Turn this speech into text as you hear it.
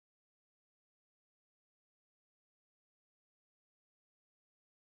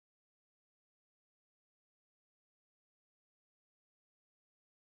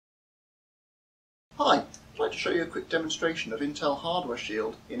Hi, I'd like to show you a quick demonstration of Intel Hardware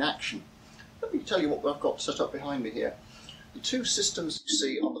Shield in action. Let me tell you what I've got set up behind me here. The two systems you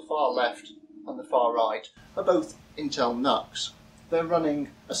see on the far left and the far right are both Intel NUCs. They're running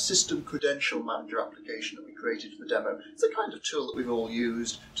a system credential manager application that we created for the demo. It's the kind of tool that we've all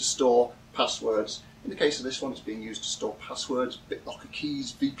used to store passwords. In the case of this one, it's being used to store passwords, BitLocker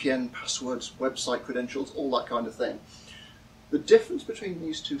keys, VPN passwords, website credentials, all that kind of thing. The difference between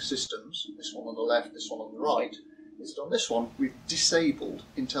these two systems, this one on the left, this one on the right, is that on this one we've disabled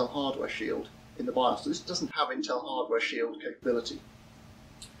Intel Hardware Shield in the BIOS. So this doesn't have Intel Hardware Shield capability.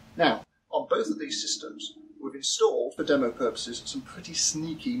 Now, on both of these systems, we've installed, for demo purposes, some pretty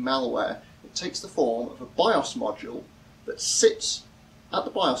sneaky malware. It takes the form of a BIOS module that sits at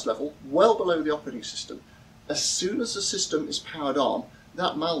the BIOS level, well below the operating system. As soon as the system is powered on,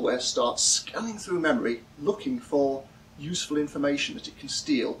 that malware starts scanning through memory, looking for useful information that it can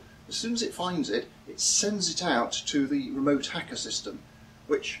steal. As soon as it finds it, it sends it out to the remote hacker system,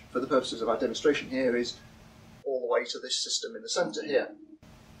 which, for the purposes of our demonstration here, is all the way to this system in the centre here.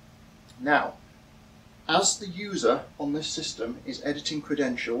 Now, as the user on this system is editing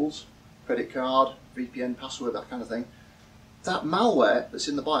credentials, credit card, VPN password, that kind of thing, that malware that's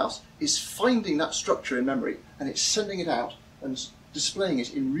in the BIOS is finding that structure in memory and it's sending it out and displaying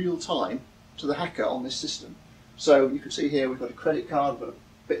it in real time to the hacker on this system. So you can see here we've got a credit card, we've got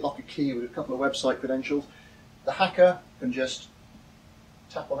a BitLocker key with a couple of website credentials. The hacker can just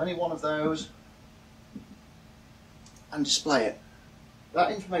tap on any one of those and display it.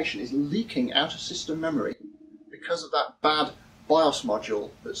 That information is leaking out of system memory because of that bad BIOS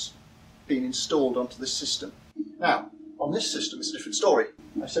module that's been installed onto this system. Now, on this system it's a different story.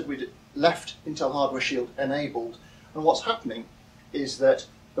 I said we'd left Intel Hardware Shield enabled, and what's happening is that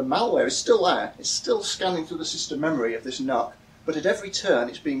the malware is still there, it's still scanning through the system memory of this NUC, but at every turn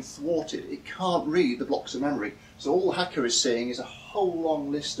it's being thwarted. It can't read the blocks of memory. So all the hacker is seeing is a whole long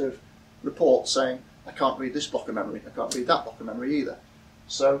list of reports saying, I can't read this block of memory, I can't read that block of memory either.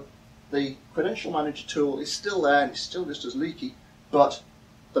 So the credential manager tool is still there and it's still just as leaky, but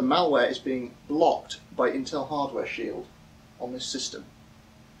the malware is being blocked by Intel Hardware Shield on this system.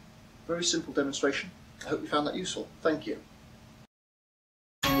 Very simple demonstration. I hope you found that useful. Thank you.